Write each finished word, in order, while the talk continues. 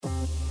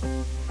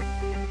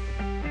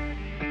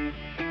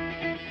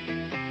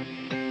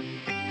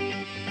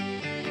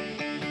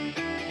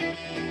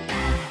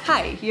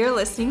Hi, you're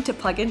listening to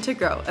Plug In to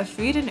Grow, a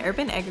food and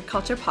urban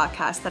agriculture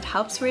podcast that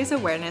helps raise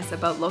awareness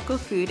about local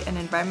food and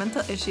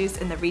environmental issues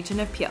in the region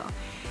of Peel.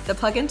 The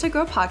Plug In to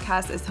Grow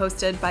podcast is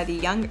hosted by the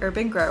Young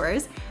Urban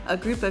Growers, a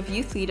group of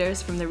youth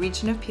leaders from the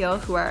region of Peel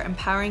who are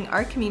empowering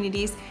our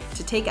communities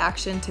to take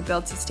action to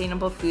build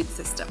sustainable food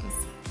systems.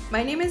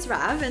 My name is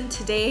Rav, and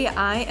today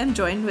I am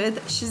joined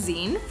with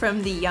Shazeen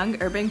from the Young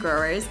Urban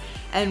Growers,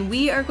 and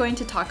we are going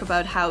to talk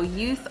about how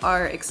youth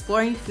are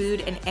exploring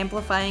food and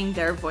amplifying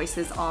their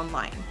voices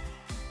online.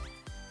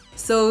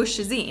 So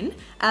Shazeen,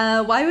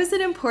 why was it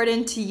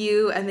important to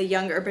you and the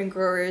Young Urban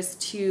Growers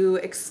to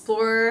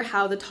explore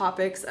how the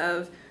topics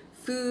of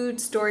food,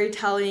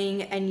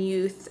 storytelling, and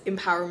youth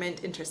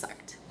empowerment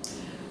intersect?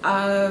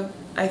 I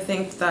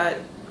think that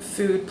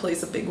food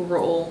plays a big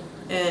role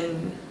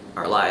in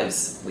our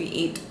lives. We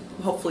eat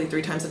hopefully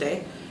 3 times a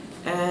day,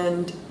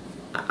 and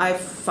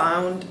I've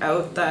found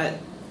out that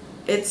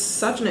it's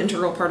such an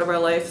integral part of our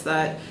life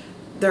that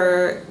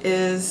there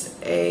is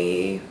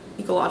a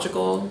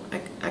ecological,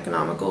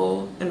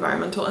 economical,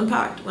 environmental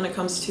impact when it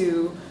comes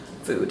to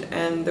food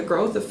and the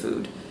growth of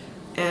food.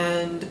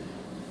 And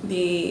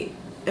the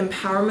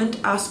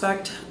empowerment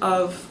aspect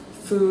of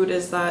food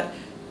is that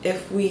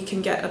if we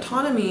can get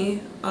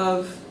autonomy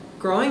of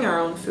growing our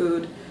own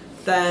food,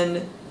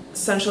 then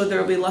essentially there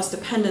will be less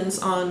dependence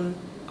on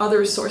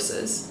other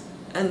sources,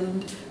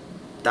 and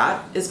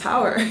that is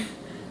power.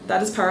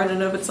 That is power in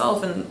and of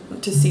itself,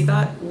 and to see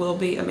that will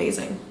be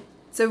amazing.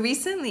 So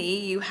recently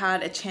you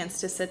had a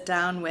chance to sit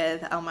down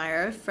with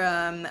Elmira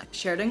from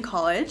Sheridan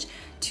College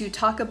to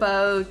talk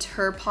about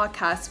her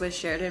podcast with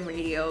Sheridan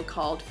Radio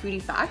called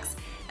Foodie Facts,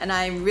 and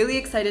I'm really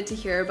excited to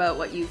hear about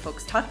what you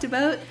folks talked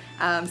about,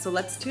 so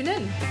let's tune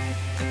in.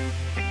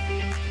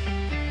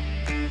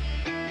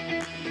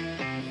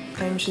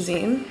 I'm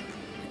Shazeen,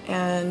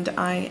 and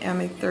I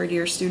am a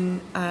third-year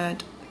student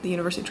at the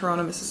University of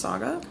Toronto,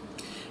 Mississauga.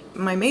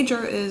 My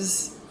major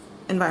is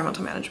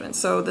environmental management,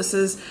 so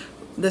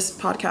this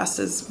podcast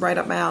is right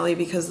up my alley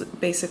because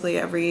basically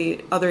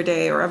every other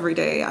day or every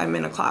day I'm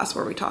in a class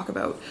where we talk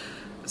about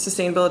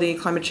sustainability,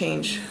 climate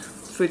change,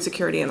 food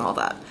security, and all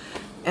that.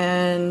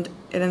 And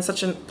it is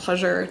such a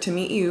pleasure to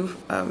meet you,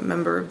 a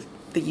member of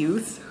the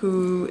youth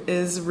who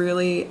is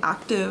really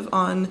active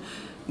on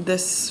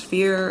this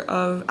sphere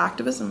of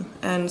activism.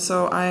 And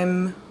so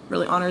I'm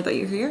really honored that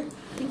you're here.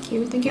 Thank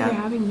you for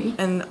having me.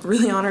 And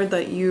really honored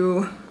that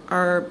you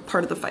are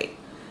part of the fight.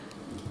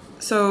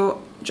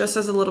 So just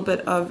as a little bit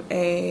of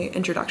a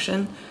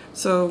introduction,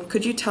 so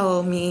could you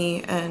tell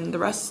me and the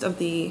rest of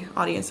the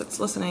audience that's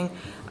listening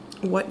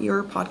what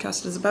your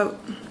podcast is about?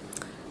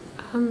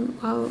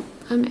 Well,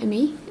 I'm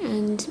Emmy,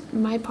 and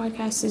my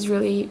podcast is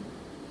really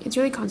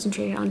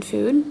concentrated on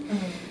food.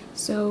 Mm-hmm.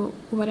 So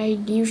what I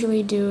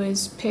usually do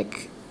is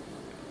pick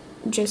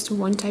just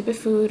one type of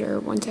food or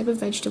one type of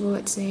vegetable,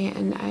 let's say,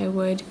 and I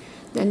would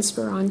then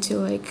spur on to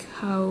like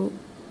how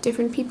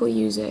different people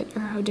use it or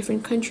how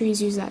different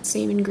countries use that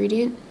same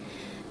ingredient,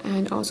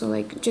 and also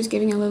like just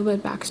giving a little bit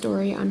of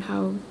backstory on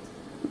how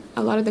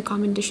a lot of the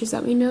common dishes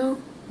that we know,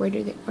 where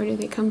do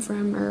they come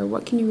from, or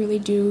what can you really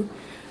do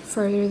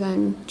further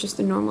than just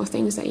the normal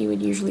things that you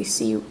would usually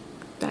see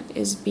that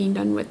is being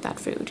done with that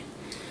food.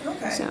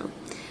 Okay. So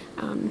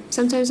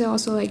sometimes I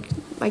also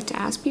like to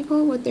ask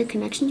people what their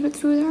connections with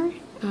food are,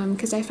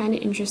 because I find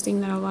it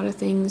interesting that a lot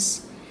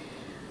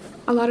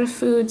of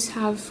foods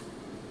have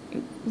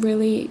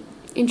really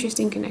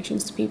interesting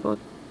connections to people.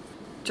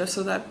 Just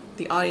so that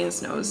the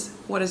audience knows,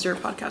 what is your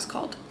podcast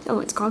called? Oh,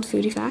 it's called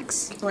Foodie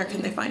Facts. Where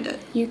can they find it?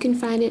 You can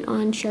find it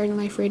on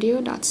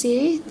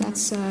SheridanLifeRadio.ca.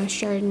 That's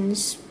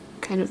Sheridan's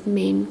kind of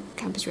main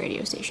campus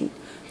radio station.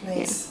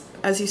 Nice.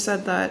 Yeah. As you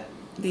said that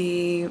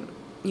you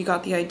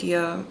got the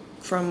idea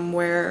from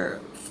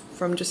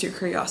just your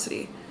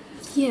curiosity.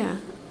 Yeah.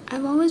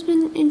 I've always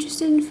been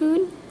interested in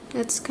food.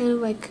 That's kind of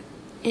like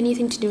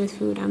anything to do with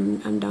food.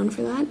 I'm down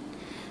for that.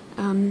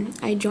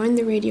 I joined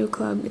the radio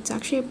club. It's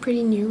actually a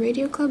pretty new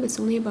radio club. It's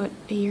only about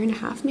a year and a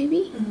half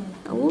maybe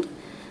old.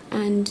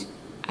 And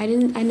I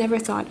never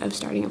thought of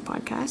starting a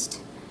podcast,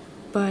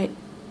 but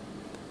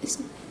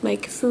it's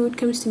like food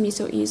comes to me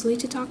so easily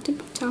to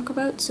talk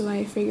about, so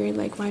I figured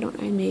like why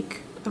don't I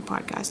make a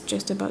podcast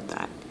just about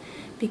that?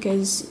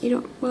 Because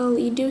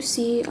you do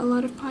see a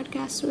lot of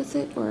podcasts with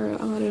it or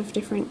a lot of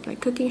different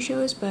like cooking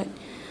shows, but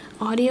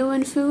audio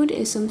and food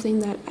is something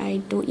that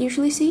I don't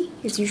usually see.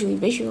 It's usually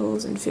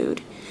visuals and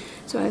food.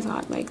 So I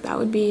thought like that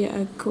would be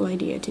a cool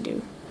idea to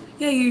do.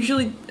 Yeah, you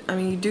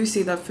do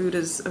see that food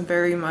is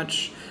very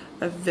much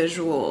a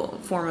visual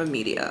form of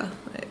media.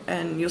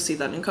 And you'll see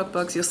that in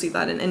cookbooks, you'll see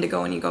that in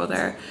Indigo when you go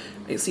there,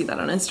 you'll see that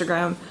on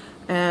Instagram.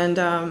 And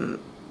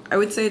I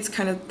would say it's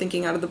kind of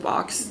thinking out of the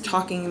box,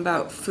 talking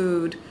about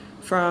food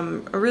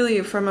from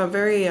a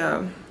very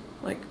a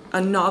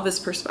novice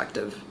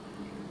perspective,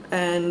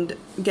 and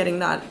getting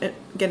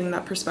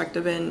that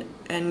perspective in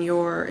and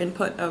your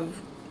input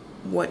of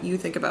what you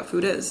think about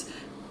food is,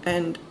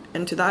 and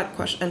to that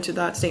question and to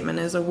that statement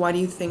is why do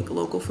you think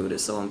local food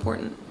is so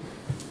important?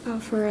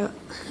 For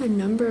a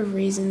number of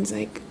reasons.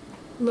 Like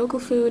local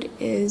food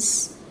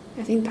is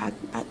I think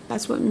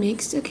that's what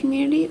makes a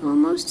community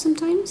almost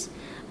sometimes.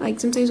 Like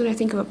sometimes when I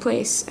think of a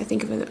place, I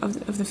think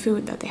of the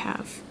food that they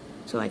have.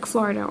 So like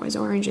Florida always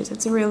oranges.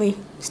 It's a really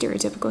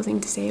stereotypical thing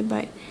to say,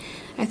 but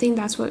I think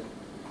that's what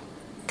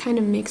kind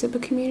of makes up a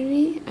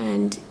community,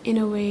 and in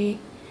a way,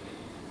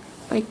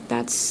 like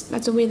that's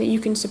a way that you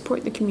can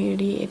support the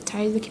community. It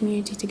ties the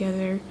community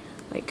together.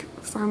 Like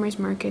farmers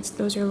markets,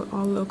 those are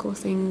all local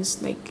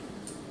things. Like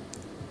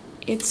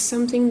it's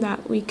something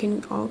that we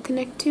can all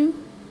connect to,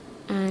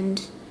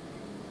 and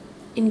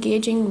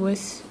engaging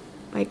with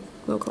like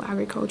local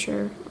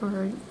agriculture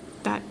or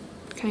that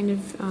kind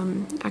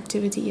of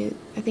activity,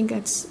 I think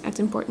that's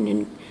important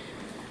in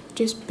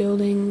just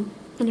building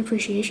an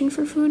appreciation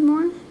for food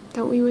more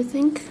than we would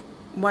think.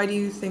 Why do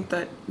you think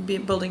that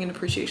building an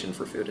appreciation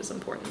for food is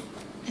important?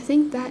 I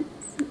think that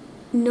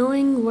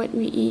knowing what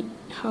we eat,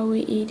 how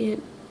we eat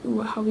it,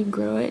 how we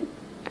grow it,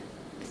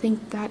 I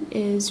think that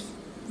is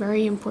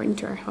very important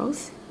to our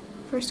health,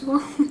 first of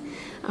all.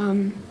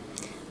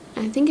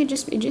 I think it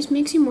just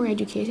makes you more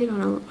educated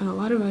on a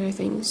lot of other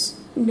things.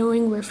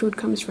 Knowing where food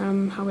comes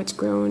from, how it's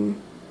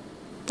grown,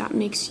 that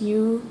makes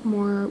you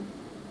more,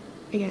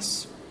 I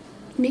guess,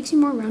 makes you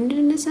more rounded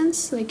in a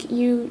sense. Like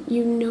you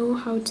know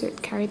how to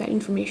carry that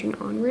information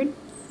onward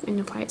and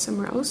apply it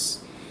somewhere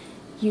else.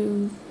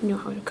 You know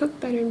how to cook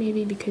better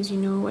maybe because you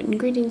know what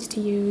ingredients to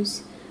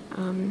use.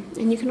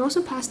 And you can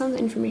also pass down the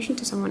information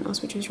to someone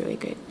else, which is really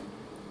good.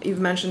 You've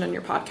mentioned on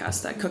your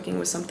podcast that cooking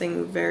was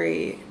something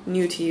very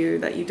new to you,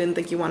 that you didn't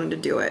think you wanted to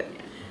do it.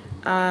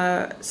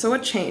 So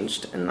what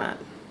changed in that?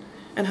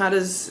 And how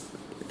does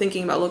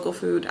thinking about local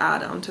food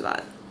add on to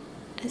that?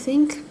 I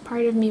think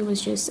part of me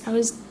was just, I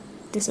was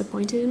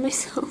disappointed in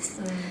myself.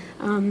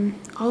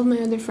 All of my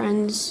other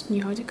friends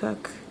knew how to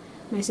cook.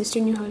 My sister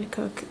knew how to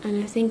cook.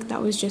 And I think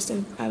that was just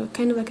a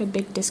kind of like a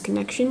big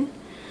disconnection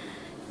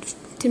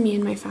to me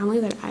and my family,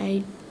 that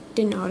I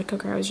didn't know how to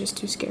cook or I was just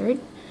too scared.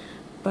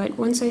 But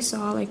once I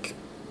saw like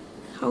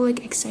how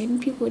like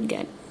excited people would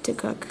get to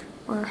cook,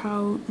 or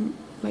how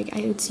like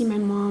I would see my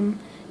mom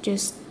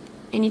just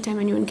anytime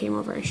anyone came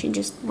over, she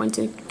just went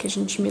to the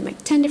kitchen, she made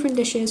like 10 different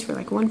dishes for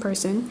like one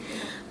person.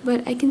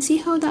 But I can see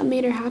how that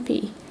made her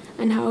happy,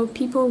 and how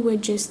people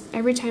would just,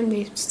 every time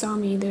they saw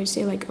me, they would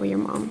say like, oh, your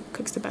mom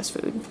cooks the best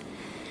food.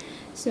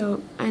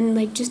 So, and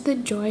like just the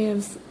joy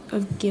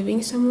of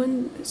giving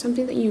someone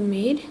something that you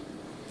made.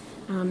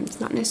 It's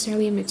not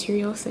necessarily a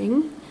material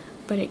thing,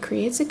 but it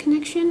creates a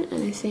connection.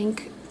 And I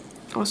think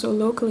also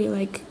locally,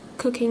 like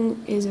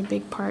cooking is a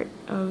big part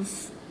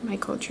of my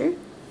culture.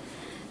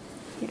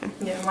 Yeah,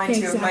 mine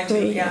too. Exactly, mine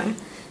too. Yeah.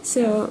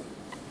 So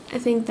I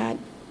think that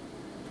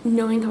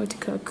knowing how to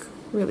cook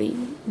really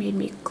made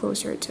me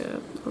closer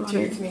to a lot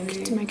of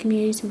to my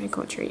community, to my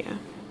culture. Yeah.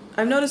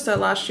 I've noticed that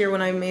last year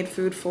when I made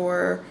food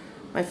for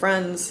my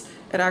friends,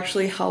 it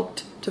actually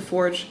helped to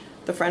forge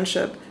the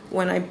friendship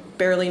when I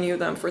barely knew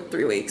them for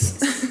 3 weeks.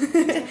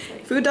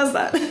 Food does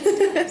that.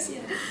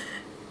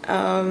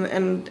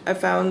 And I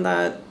found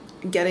that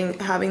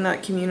having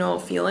that communal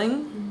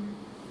feeling,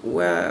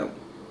 where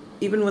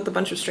even with a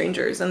bunch of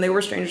strangers, and they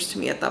were strangers to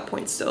me at that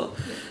point still,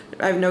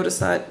 I've noticed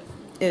that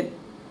it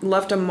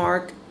left a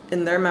mark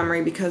in their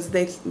memory, because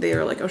they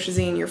are like, oh,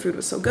 Shazine, your food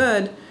was so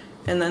good,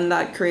 and then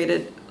that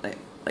created like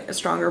a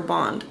stronger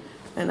bond.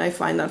 And I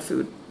find that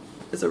food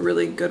is a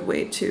really good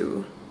way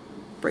to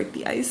break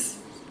the ice.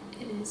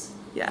 It is.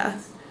 Yeah.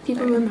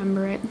 People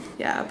remember it.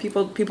 Yeah,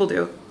 people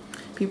do.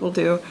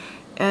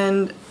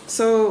 And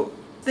so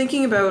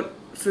thinking about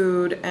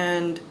food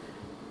and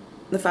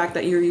the fact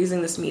that you're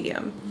using this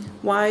medium,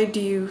 why do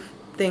you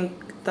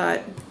think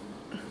that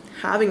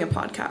having a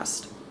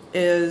podcast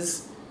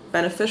is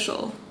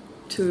beneficial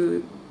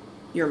to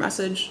your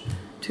message,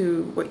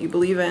 to what you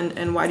believe in,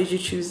 and why did you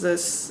choose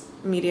this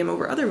medium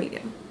over other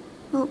medium?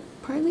 Well,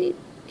 partly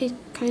it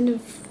kind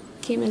of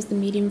came as the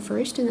medium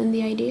first and then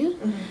the idea.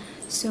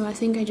 So I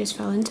think I just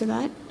fell into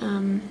that.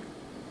 And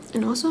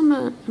also I'm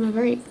a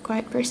very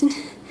quiet person.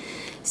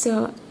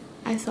 So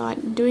I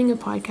thought doing a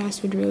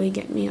podcast would really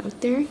get me out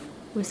there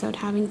without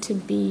having to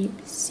be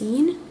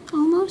seen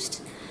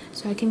almost.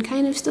 So I can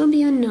kind of still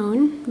be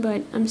unknown,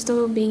 but I'm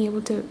still being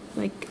able to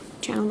like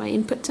channel my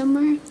input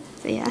somewhere.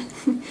 So yeah.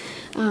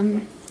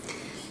 And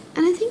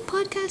I think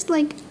podcast,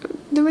 like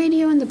the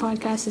radio and the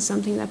podcast, is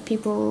something that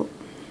people,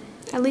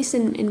 at least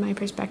in my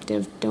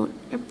perspective, don't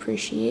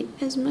appreciate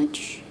as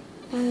much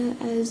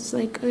as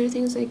like other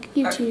things like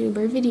YouTube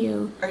or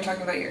video. Are you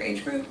talking about your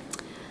age group?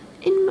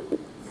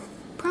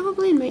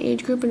 Probably in my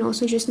age group, and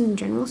also just in the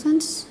general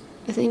sense.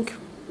 I think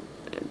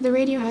the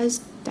radio has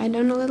died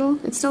down a little.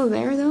 It's still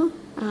there though,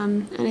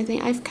 and I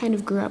think I've kind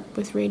of grew up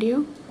with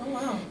radio. Oh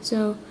wow!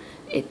 So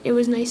it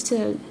was nice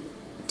to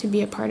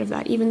be a part of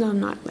that, even though I'm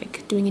not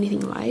like doing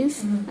anything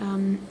live.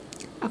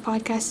 A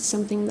podcast is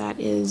something that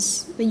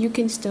you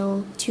can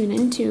still tune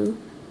into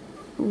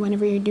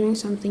whenever you're doing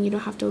something. You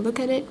don't have to look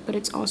at it, but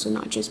it's also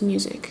not just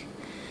music.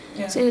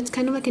 Yeah. So it's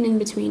kind of like an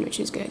in-between, which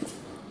is good.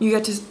 You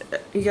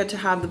get to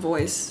have the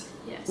voice,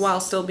 yes, while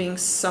still being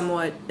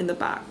somewhat in the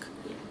back.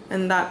 Yeah.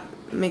 And that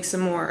makes it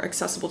more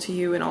accessible to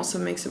you and also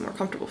makes it more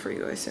comfortable for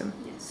you, I assume.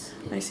 Yes.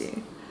 I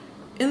see.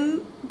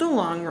 In the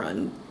long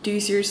run, do you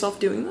see yourself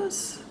doing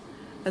this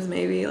as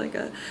maybe like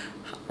a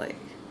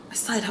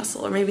side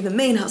hustle, or maybe the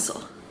main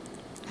hustle?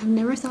 I've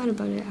never thought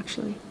about it,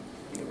 actually.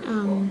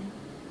 Cool.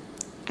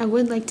 I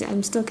would like to,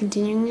 I'm still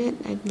continuing it.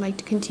 I'd like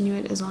to continue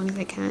it as long as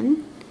I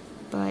can.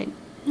 But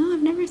no,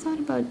 I've never thought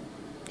about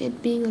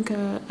it being like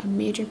a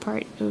major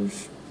part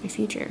of my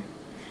future,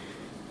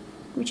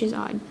 which is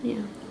odd,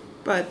 yeah.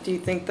 But do you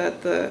think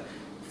that the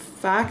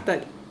fact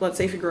that, let's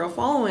say if you grow a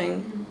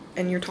following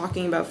and you're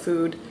talking about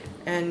food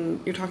and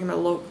you're talking about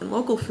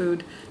local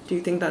food, do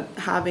you think that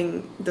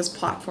having this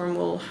platform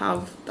will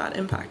have that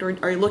impact, or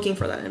are you looking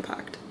for that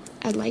impact?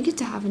 I'd like it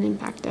to have an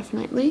impact,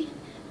 definitely.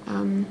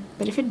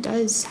 But if it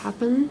does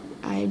happen,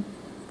 I'd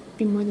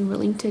be more than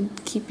willing to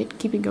keep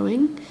it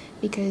going,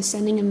 because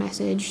sending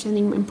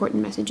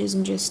important messages,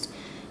 and just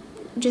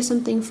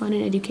something fun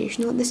and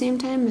educational at the same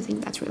time, I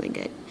think that's really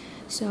good.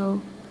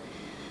 So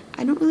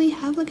I don't really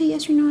have like a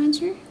yes or no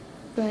answer,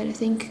 but I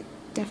think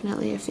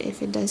definitely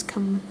if it does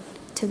come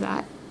to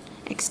that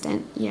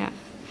extent, yeah,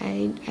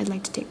 I'd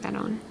like to take that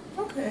on.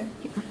 Okay.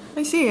 Yeah.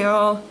 I see.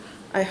 Well,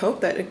 I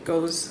hope that it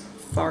goes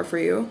far for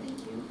you. Thank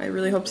you. I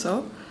really hope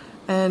so.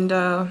 And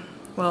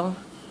well,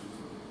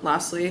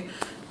 lastly,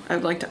 I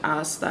would like to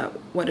ask that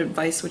what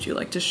advice would you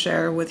like to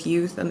share with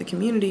youth and the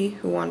community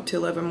who want to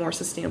live a more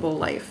sustainable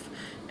life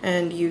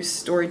and use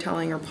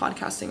storytelling or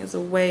podcasting as a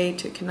way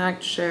to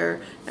connect,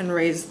 share, and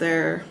raise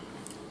their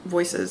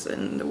voices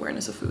in the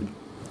awareness of food?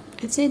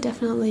 I'd say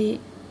definitely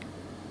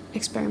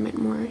experiment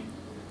more.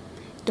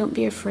 Don't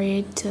be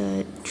afraid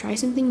to try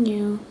something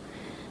new,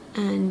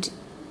 and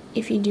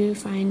if you do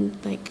find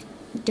like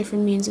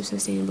different means of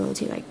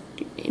sustainability, like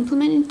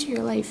implement it into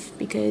your life,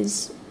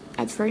 because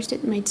at first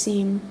it might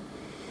seem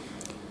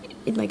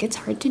it's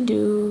hard to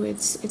do,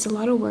 it's a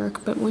lot of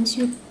work, but once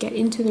you get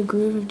into the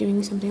groove of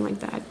doing something like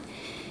that,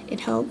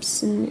 it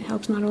helps, and it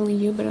helps not only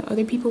you, but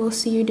other people will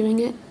see you doing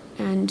it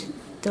and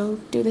they'll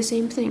do the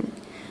same thing.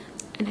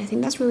 And I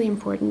think that's really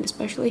important,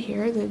 especially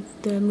here.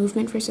 The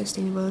movement for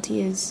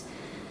sustainability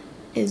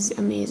is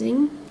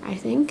amazing, I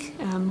think.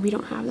 We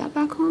don't have that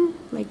back home,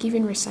 like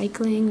even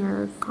recycling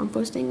or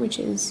composting, which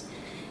is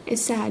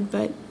sad,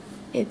 but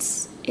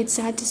it's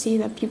sad to see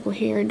that people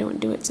here don't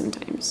do it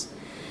sometimes.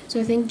 So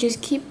I think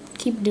just keep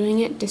doing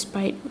it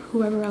despite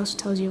whoever else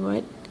tells you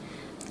what.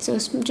 So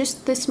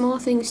just the small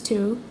things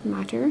too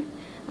matter.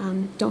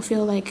 Don't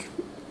feel like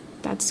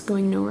that's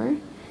going nowhere.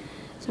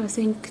 So I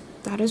think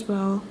that as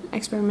well,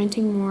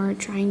 experimenting more,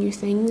 trying new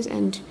things,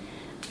 and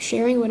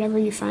sharing whatever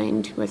you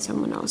find with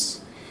someone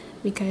else,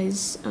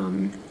 because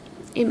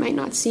it might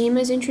not seem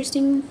as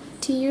interesting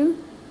to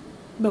you,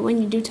 but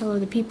when you do tell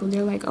other people,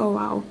 they're like, oh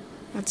wow,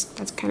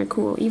 that's kind of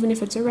cool. Even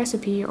if it's a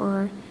recipe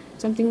or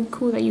something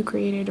cool that you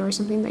created or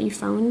something that you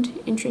found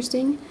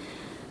interesting,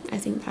 I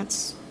think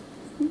that's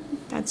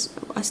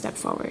a step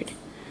forward.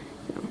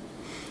 So,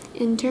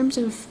 in terms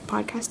of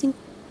podcasting,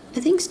 I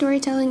think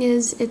storytelling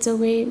it's a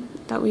way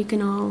that we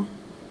can all,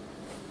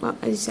 well,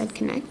 as you said,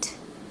 connect.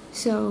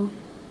 So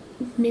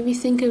maybe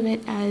think of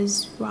it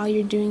as, while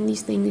you're doing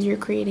these things, you're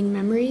creating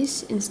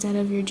memories instead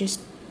of you're just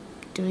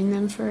doing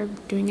them for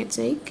doing its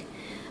sake.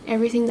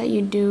 Everything that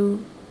you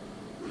do,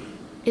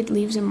 it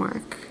leaves a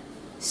mark.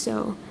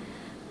 So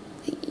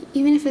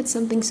even if it's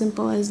something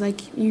simple as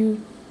like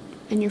you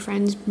and your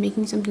friends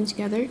making something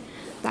together,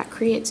 that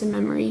creates a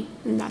memory,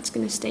 and that's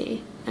going to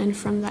stay. And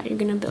from that, you're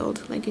going to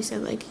build, like you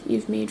said, like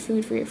you've made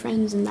food for your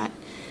friends, and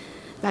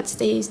that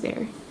stays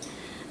there.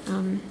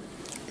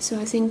 So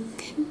I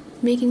think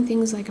making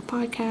things like a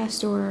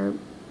podcast or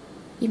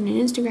even an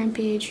Instagram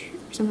page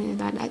or something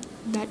like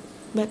that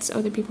lets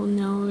other people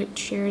know, it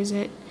shares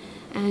it,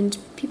 and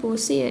people will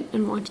see it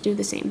and want to do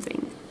the same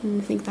thing. And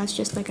I think that's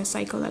just like a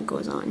cycle that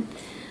goes on.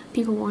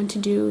 People want to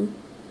do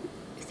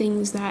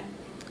things that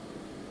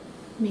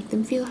make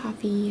them feel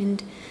happy,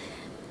 and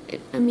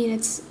I mean,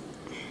 it's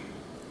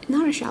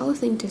not a shallow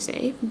thing to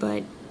say,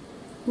 but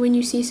when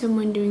you see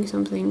someone doing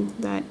something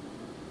that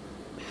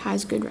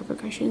has good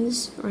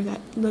repercussions or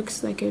that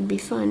looks like it would be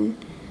fun,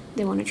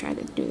 they want to try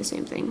to do the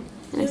same thing.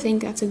 And I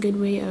think that's a good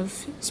way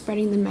of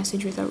spreading the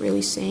message without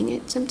really saying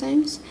it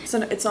sometimes.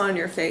 So it's not in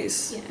your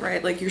face, Yeah.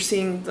 right? Like you're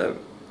seeing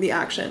the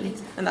action,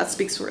 Exactly. and that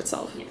speaks for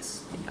itself.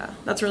 Yes. Yeah,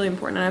 that's really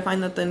important. And I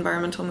find that the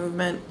environmental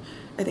movement,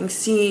 I think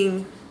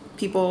seeing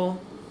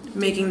people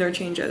making their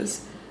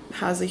changes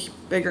has a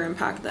bigger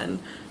impact than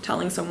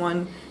telling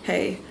someone,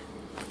 hey,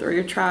 throw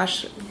your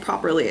trash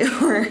properly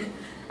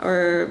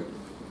or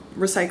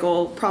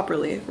recycle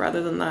properly.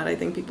 Rather than that, I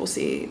think people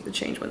see the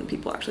change when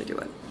people actually do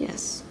it.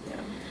 Yes.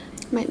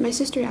 Yeah. My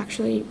sister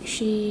actually,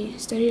 she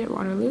studied at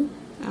Waterloo.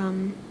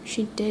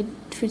 She did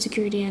food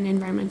security and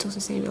environmental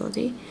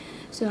sustainability.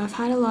 So I've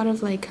had a lot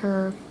of like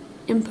her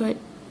input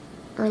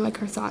or like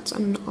her thoughts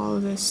on all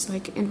of this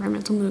like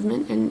environmental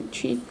movement, and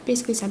she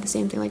basically said the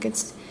same thing. Like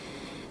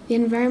the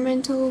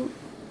environmental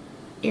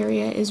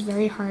area is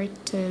very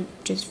hard to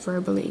just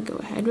verbally go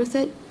ahead with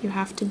it. You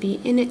have to be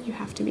in it, you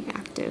have to be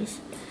active.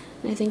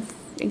 And I think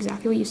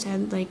exactly what you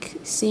said, like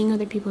seeing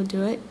other people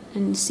do it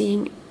and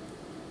seeing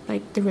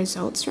like the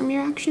results from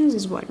your actions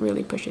is what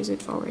really pushes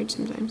it forward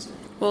sometimes.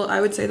 Well, I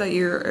would say that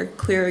you're a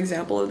clear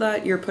example of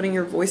that. You're putting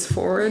your voice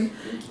forward,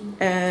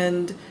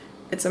 and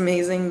it's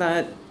amazing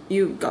that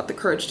you got the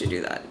courage to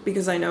do that,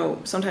 because I know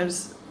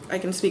sometimes I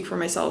can speak for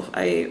myself.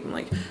 I'm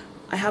like,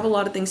 I have a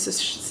lot of things to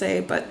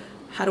say, but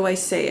how do I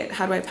say it?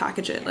 How do I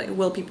package it? Like,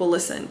 will people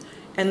listen?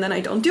 And then I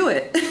don't do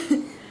it.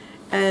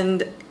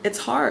 And it's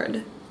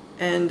hard.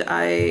 And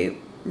I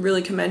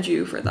really commend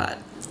you for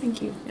that.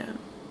 Thank you. Yeah.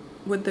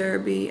 Would there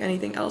be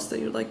anything else that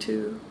you'd like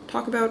to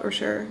talk about or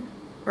share?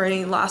 Or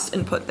any last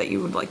input that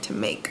you would like to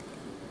make?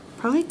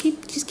 Probably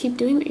just keep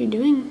doing what you're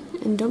doing,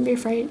 and don't be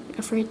afraid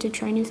to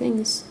try new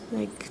things.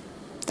 Like,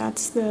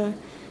 just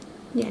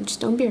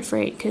don't be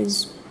afraid,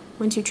 because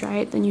once you try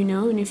it, then you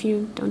know, and if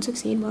you don't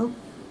succeed, well,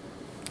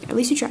 at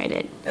least you tried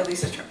it. At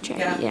least I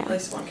tried. Yeah, at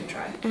least one can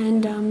try.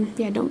 And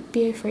don't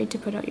be afraid to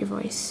put out your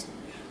voice.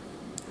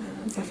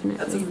 Definitely.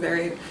 That's a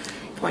very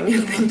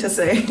poignant thing to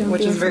say, Don't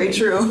which be is very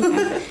true.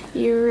 Yeah.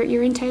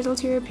 You're entitled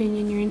to your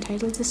opinion. You're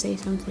entitled to say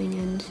something,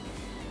 and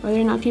whether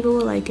or not people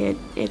will like it,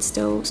 it's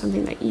still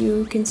something that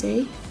you can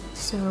say.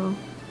 So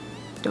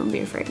don't be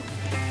afraid.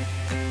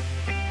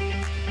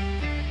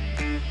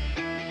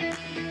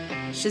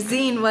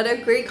 Shazeen, what a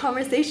great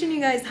conversation you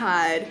guys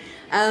had.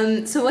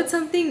 So what's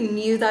something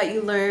new that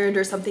you learned,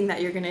 or something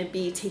that you're going to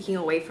be taking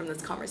away from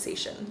this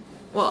conversation?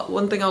 Well,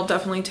 one thing I'll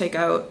definitely take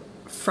out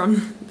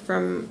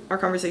from our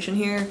conversation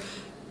here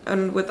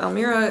and with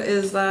Almira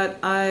is that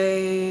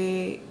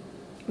I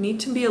need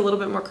to be a little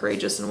bit more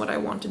courageous in what I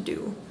want to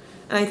do.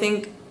 And I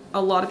think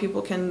a lot of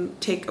people can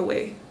take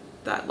away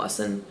that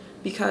lesson,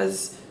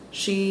 because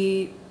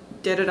she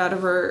did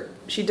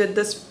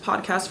this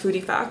podcast,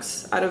 Foodie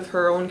Facts, out of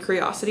her own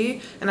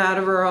curiosity and out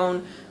of her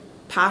own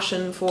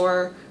passion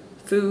for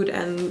food,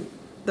 and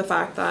the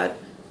fact that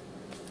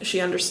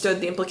she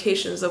understood the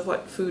implications of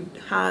what food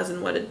has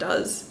and what it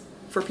does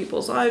for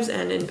people's lives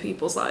and in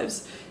people's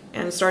lives.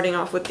 And starting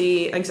off with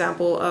the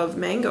example of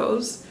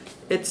mangoes,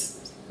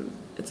 it's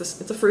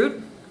a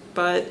fruit,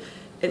 but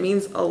it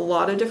means a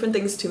lot of different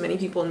things to many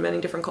people in many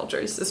different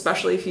cultures,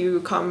 especially if you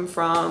come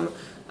from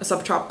a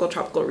subtropical,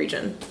 tropical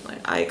region.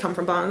 Like, I come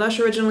from Bangladesh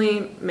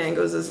originally.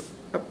 Mangoes is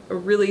a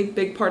really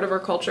big part of our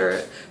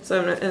culture,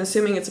 so I'm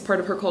assuming it's a part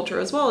of her culture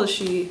as well, as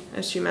she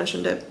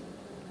mentioned it.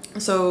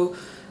 So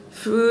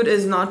food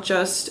is not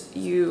just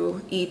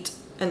you eat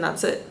and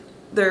that's it.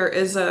 There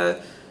is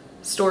a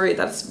story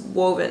that's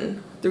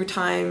woven through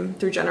time,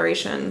 through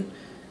generation,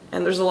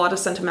 and there's a lot of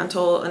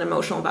sentimental and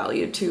emotional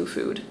value to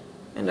food.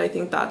 And I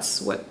think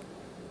that's what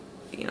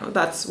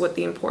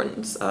the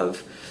importance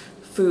of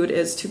food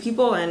is to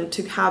people, and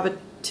to have it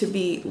to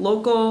be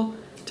local,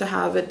 to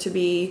have it to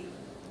be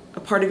a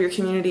part of your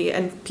community,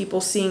 and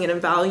people seeing it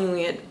and valuing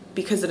it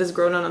because it is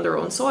grown on their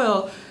own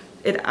soil,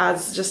 it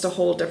adds just a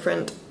whole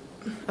different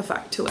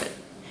effect to it.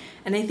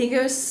 And I think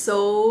it was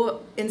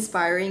so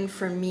inspiring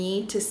for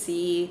me to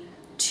see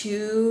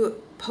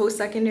two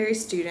post-secondary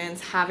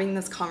students having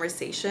this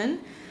conversation,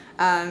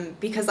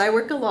 because I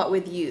work a lot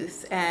with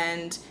youth,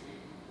 and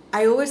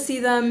I always see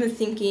them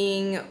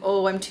thinking,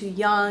 oh, I'm too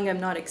young,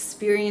 I'm not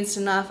experienced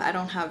enough, I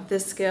don't have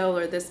this skill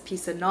or this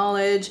piece of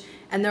knowledge,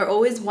 and they're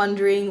always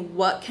wondering,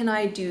 what can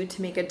I do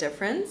to make a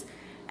difference?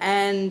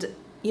 And,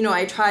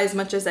 I try as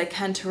much as I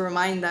can to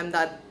remind them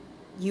that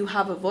you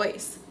have a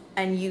voice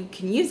and you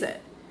can use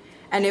it.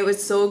 And it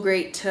was so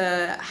great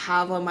to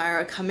have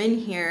Almira come in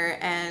here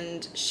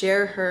and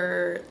share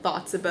her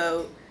thoughts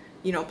about,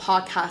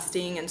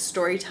 podcasting and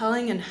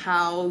storytelling, and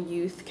how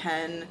youth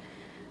can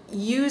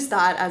use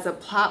that as a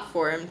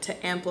platform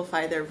to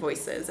amplify their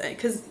voices.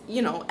 Because,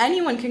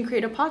 anyone can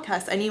create a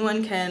podcast.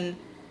 Anyone can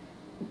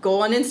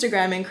go on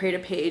Instagram and create a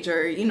page,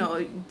 or,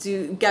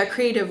 get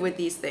creative with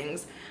these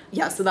things.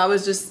 Yeah, so that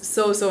was just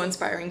so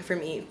inspiring for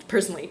me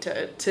personally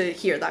to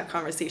hear that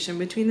conversation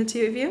between the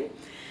two of you.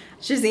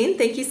 Shazeen,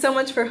 thank you so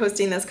much for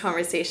hosting this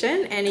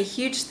conversation, and a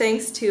huge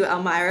thanks to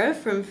Almira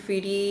from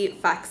Foodie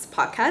Facts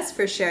Podcast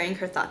for sharing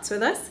her thoughts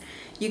with us.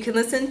 You can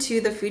listen to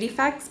the Foodie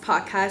Facts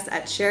podcast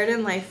at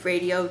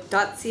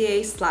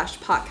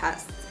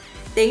SheridanLifeRadio.ca/podcasts.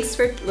 Thanks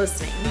for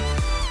listening.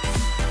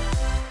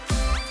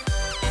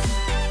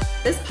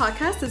 This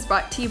podcast is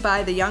brought to you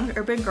by the Young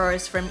Urban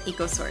Growers from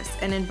EcoSource,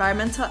 an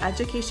environmental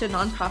education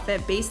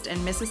nonprofit based in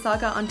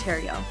Mississauga,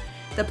 Ontario.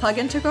 The Plug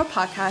and to Grow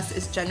podcast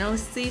is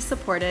generously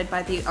supported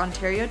by the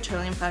Ontario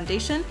Trillium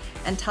Foundation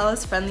and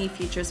TELUS Friendly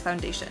Futures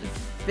Foundation.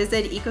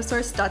 Visit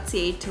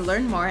ecosource.ca to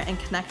learn more and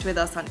connect with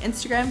us on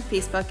Instagram,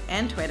 Facebook,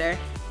 and Twitter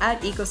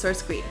at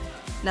EcoSource Green.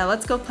 Now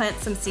let's go plant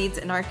some seeds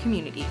in our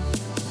community.